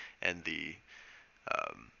basically, and the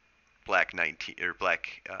Black 19 or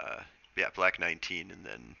Black Black 19, and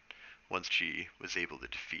then once she was able to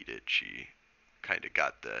defeat it, she kind of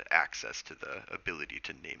got the access to the ability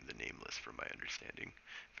to name the Nameless, from my understanding,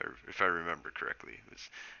 if I remember correctly. It was,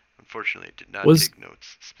 unfortunately, I did not take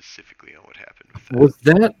notes specifically on what happened with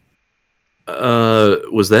that.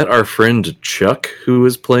 Was that our friend Chuck who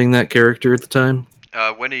was playing that character at the time?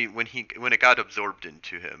 When it got absorbed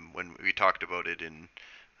into him, when we talked about it in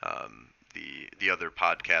the other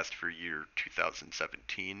podcast for year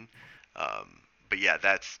 2017. But yeah,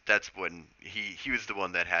 that's when he was the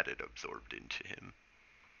one that had it absorbed into him.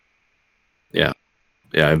 Yeah,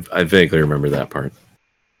 I vaguely remember that part.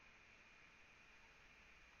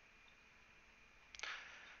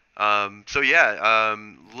 So yeah,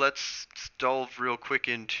 let's delve real quick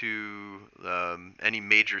into any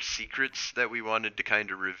major secrets that we wanted to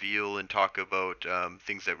kind of reveal and talk about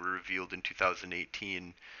things that were revealed in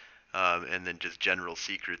 2018, and then just general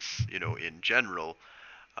secrets, in general.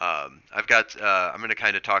 I'm going to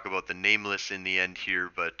kind of talk about the nameless in the end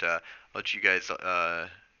here, but I'll let you guys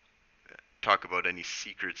talk about any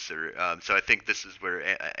secrets. So I think this is where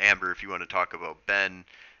Amber, if you want to talk about Ben,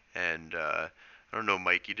 and I don't know,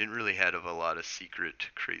 Mike, you didn't really have a lot of secret,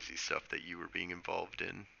 crazy stuff that you were being involved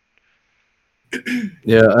in.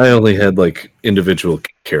 Yeah, I only had like individual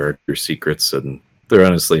character secrets, and they're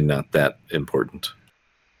honestly not that important.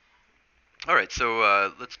 All right,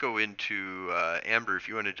 so let's go into Amber. If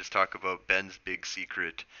you want to just talk about Ben's big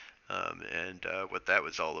secret and what that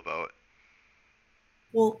was all about.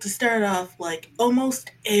 Well, to start off, like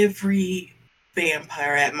almost every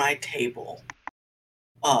vampire at my table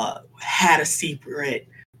had a secret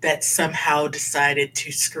that somehow decided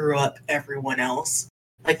to screw up everyone else.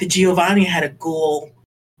 Like the Giovanni had a ghoul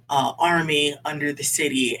army under the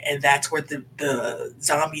city, and that's where the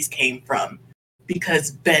zombies came from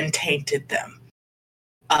because Ben tainted them.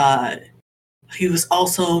 He was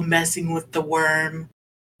also messing with the worm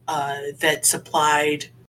that supplied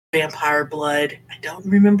vampire blood. I don't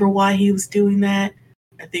remember why he was doing that.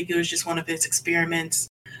 I think it was just one of his experiments.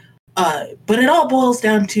 But it all boils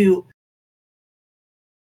down to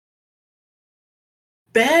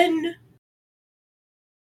Ben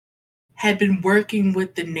had been working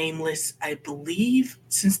with the Nameless, I believe,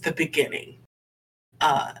 since the beginning.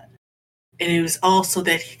 And it was also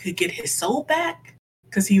that he could get his soul back,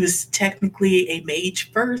 because he was technically a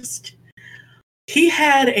mage first. He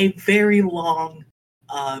had a very long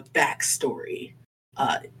backstory.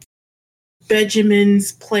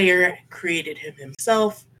 Benjamin's player created him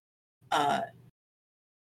himself.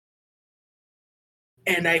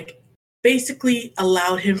 And I basically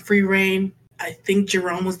allowed him free reign. I think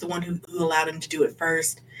Jerome was the one who allowed him to do it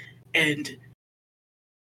first. And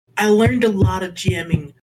I learned a lot of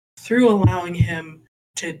GMing through allowing him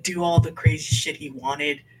to do all the crazy shit he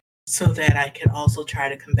wanted so that I could also try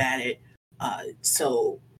to combat it.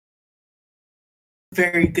 So,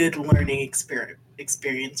 very good learning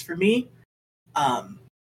experience for me.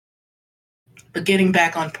 But getting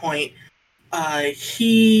back on point,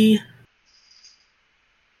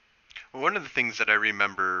 One of the things that I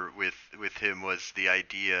remember with him was the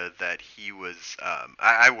idea that he was.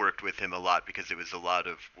 I worked with him a lot because it was a lot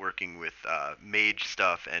of working with mage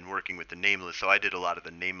stuff and working with the Nameless. So I did a lot of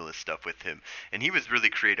the Nameless stuff with him, and he was really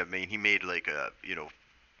creative. I mean, he made like a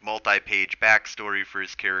multi-page backstory for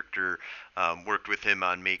his character. Worked with him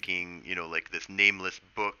on making like this Nameless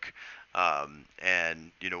book.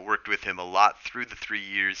 And worked with him a lot through the 3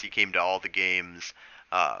 years. He came to all the games.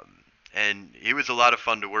 And he was a lot of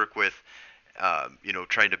fun to work with,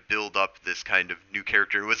 trying to build up this kind of new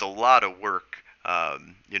character. It was a lot of work,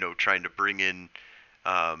 trying to bring in,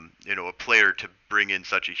 a player to bring in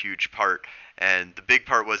such a huge part. And the big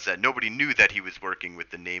part was that nobody knew that he was working with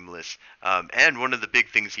the Nameless. And one of the big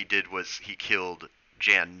things he did was he killed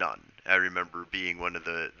Jan Nunn. I remember being one of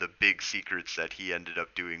the big secrets that he ended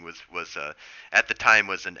up doing was at the time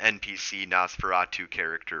was an NPC Nosferatu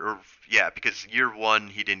character. Or yeah, because year 1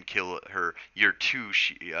 he didn't kill her. Year 2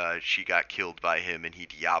 she got killed by him and he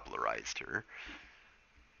diablerized her.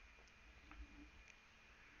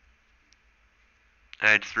 And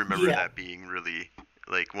I just remember that being really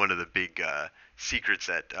like one of the big secrets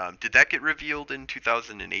that did that get revealed in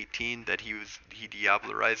 2018 that he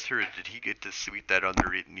diablerized her, or did he get to sweep that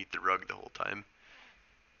underneath the rug the whole time?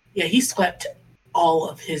 Yeah, he swept all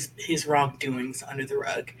of his wrongdoings under the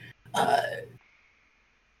rug.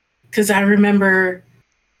 Because I remember,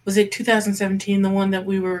 was it 2017 the one that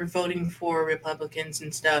we were voting for Republicans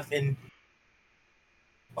and stuff, and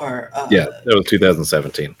yeah, that was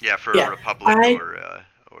 2017. Yeah, for a Republic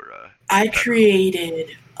I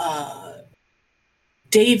created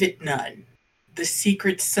David Nunn, the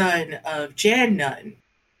secret son of Jan Nunn,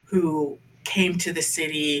 who came to the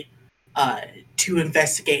city to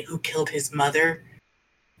investigate who killed his mother,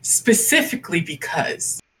 specifically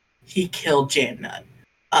because he killed Jan Nunn.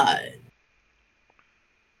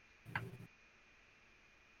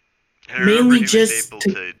 Mainly he just was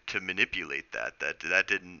able to manipulate that. That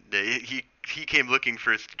didn't. He came looking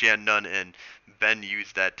for Jan Nunn, and Ben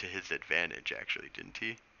used that to his advantage. Actually, didn't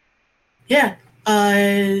he? Yeah.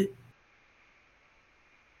 I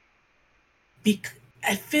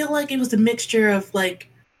feel like it was a mixture of like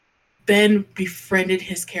Ben befriended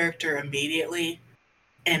his character immediately,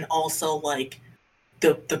 and also like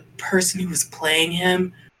the person who was playing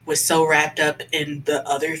him was so wrapped up in the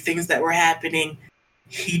other things that were happening,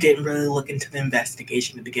 he didn't really look into the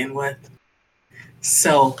investigation to begin with.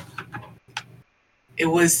 So it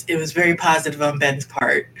was very positive on Ben's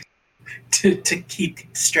part to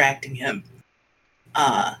keep distracting him.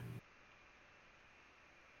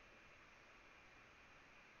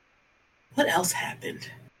 What else happened?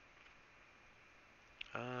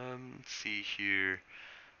 Let's see here.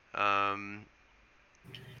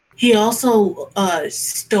 He also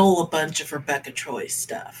stole a bunch of Rebecca Troy's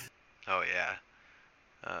stuff. Oh yeah.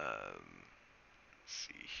 Let's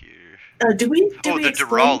see here. Did we the explain?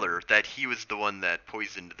 Durawler, that he was the one that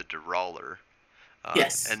poisoned the Durawler.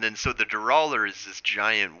 Yes. And then so the Durawler is this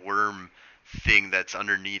giant worm thing that's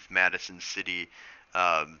underneath Madison City,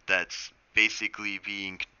 that's basically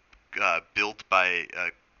being built by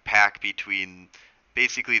a pact between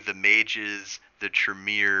basically the mages, the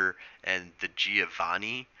Tremere, and the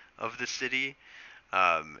Giovanni of the city.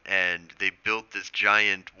 And they built this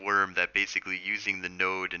giant worm that basically, using the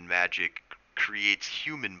node and magic, creates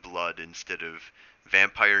human blood instead of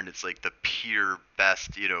vampire, and it's like the pure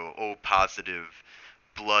best, O positive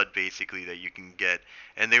blood basically that you can get.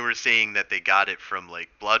 And they were saying that they got it from like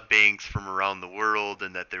blood banks from around the world,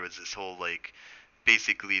 and that there was this whole like,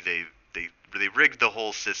 basically they rigged the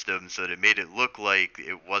whole system so that it made it look like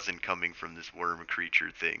it wasn't coming from this worm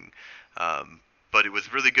creature thing. But it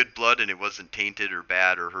was really good blood, and it wasn't tainted or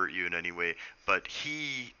bad or hurt you in any way. But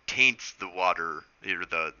he taints the water, or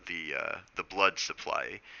the blood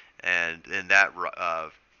supply, and that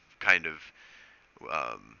kind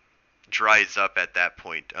of dries up at that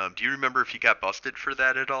point. Do you remember if he got busted for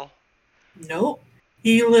that at all? Nope.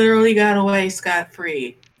 He literally got away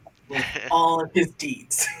scot-free with all of his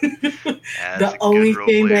deeds. The only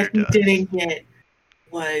thing that he didn't get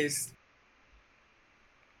was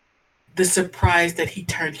the surprise that he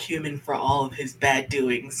turned human for all of his bad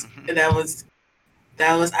doings. And that was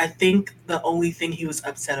I think the only thing he was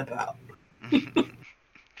upset about.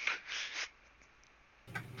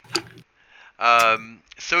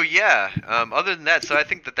 So yeah, other than that, so I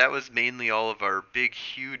think that was mainly all of our big,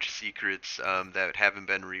 huge secrets that haven't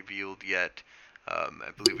been revealed yet. I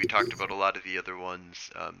believe we talked about a lot of the other ones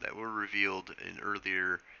that were revealed in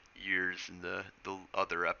earlier years in the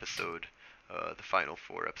other episode, the Final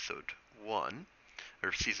Four, episode 1,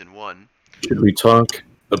 or season 1. Should we talk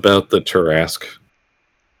about the Tarrasque?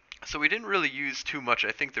 So we didn't really use too much.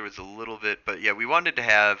 I think there was a little bit, but yeah, we wanted to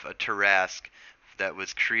have a Tarrasque that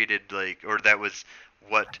was created that was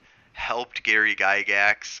what helped Gary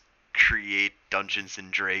Gygax create Dungeons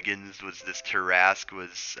and Dragons. Was this Tarrasque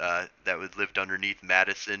that lived underneath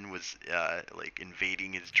Madison, was like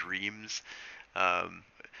invading his dreams.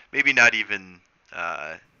 Maybe not even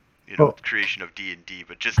creation of D&D,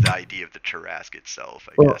 but just the idea of the Tarrasque itself,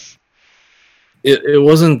 I guess. It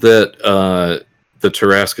wasn't that the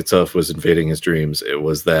Tarrasque itself was invading his dreams. It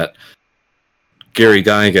was that Gary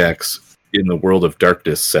Gygax, in the World of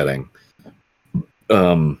Darkness setting,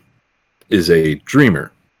 is a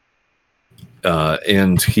dreamer.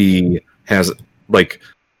 And he has, like,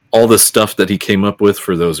 all the stuff that he came up with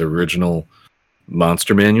for those original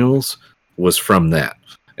monster manuals was from that.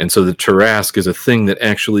 And so the Tarrasque is a thing that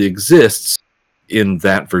actually exists in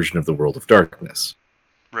that version of the World of Darkness.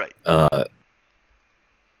 Right.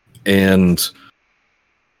 And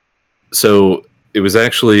so it was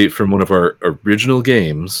actually from one of our original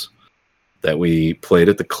games that we played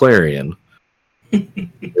at the Clarion,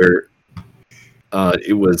 where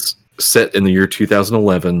it was set in the year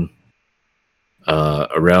 2011,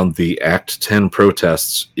 around the Act 10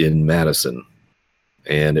 protests in Madison.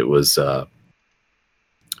 And it was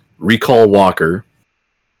Recall Walker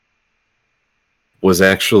was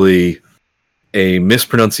actually a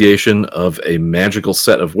mispronunciation of a magical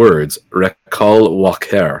set of words, Recall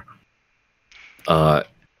Walker.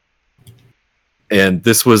 And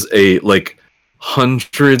this was a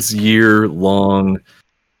hundreds-year long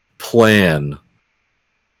plan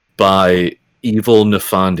by evil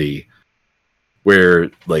Nefandi,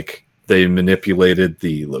 where they manipulated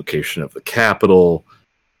the location of the capital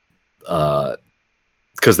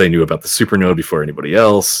because they knew about the supernode before anybody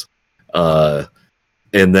else.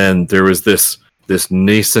 And then there was this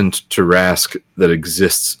nascent Tarrasque that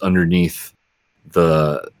exists underneath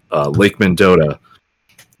the Lake Mendota.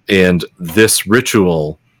 And this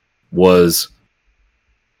ritual was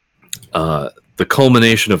the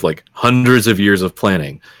culmination of hundreds of years of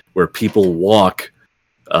planning, where people walk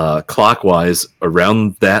clockwise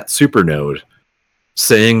around that supernode,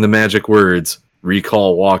 saying the magic words,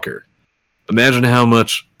 Recall Walker. Imagine how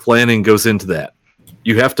much planning goes into that.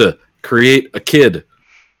 You have to create a kid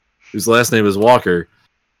whose last name is Walker,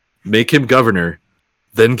 make him governor,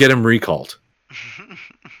 then get him recalled.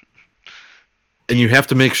 and you have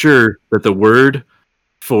to make sure that the word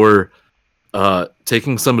for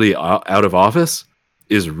taking somebody out of office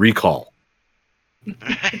is recall.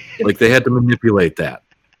 Like they had to manipulate that.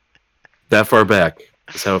 That far back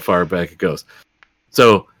is how far back it goes.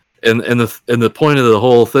 So, and the point of the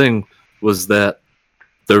whole thing was that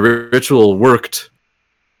the ritual worked.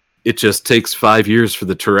 It just takes 5 years for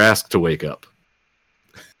the Tarrasque to wake up,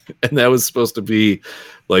 and that was supposed to be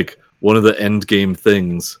like one of the end game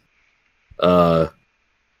things. Or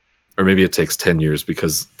maybe it takes 10 years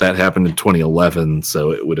because that happened in 2011,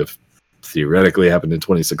 so it would have theoretically happened in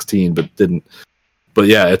 2016, but didn't. But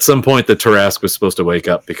yeah, at some point the Tarrasque was supposed to wake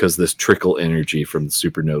up because this trickle energy from the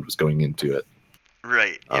supernode was going into it.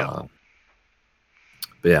 Right. Yeah.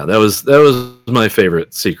 But yeah, that was my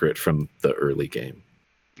favorite secret from the early game.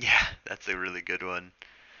 Yeah, that's a really good one.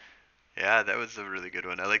 Yeah, that was a really good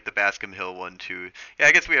one. I like the Bascom Hill one too. Yeah,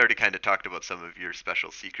 I guess we already kind of talked about some of your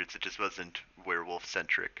special secrets. It just wasn't werewolf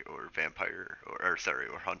centric or vampire or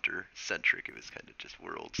hunter centric. It was kind of just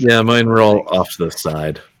worlds. Yeah, mine were all off to the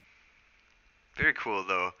side. Very cool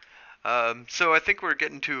though. So I think we're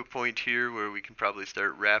getting to a point here where we can probably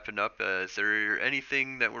start wrapping up. Is there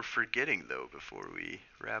anything that we're forgetting though before we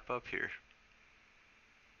wrap up here?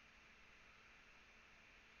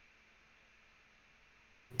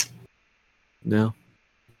 No.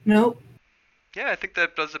 Nope. Yeah, I think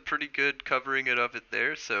that does a pretty good covering of it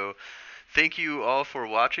there. So thank you all for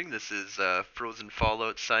watching. This is Frozen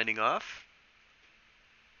Fallout signing off.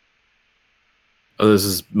 Oh, this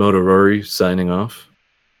is Motorori signing off.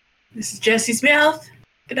 This is Jesse Smith.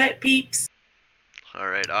 Good night, peeps. All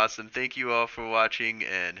right, awesome. Thank you all for watching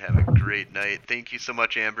and have a great night. Thank you so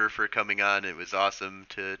much, Amber, for coming on. It was awesome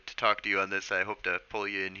to talk to you on this. I hope to pull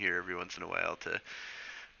you in here every once in a while to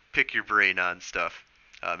pick your brain on stuff,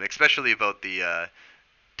 especially about the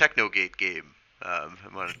Technogate game. I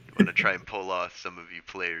want to try and pull off some of you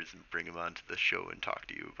players and bring them onto the show and talk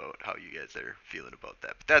to you about how you guys are feeling about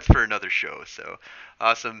that. But that's for another show. So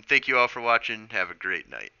awesome. Thank you all for watching. Have a great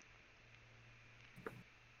night.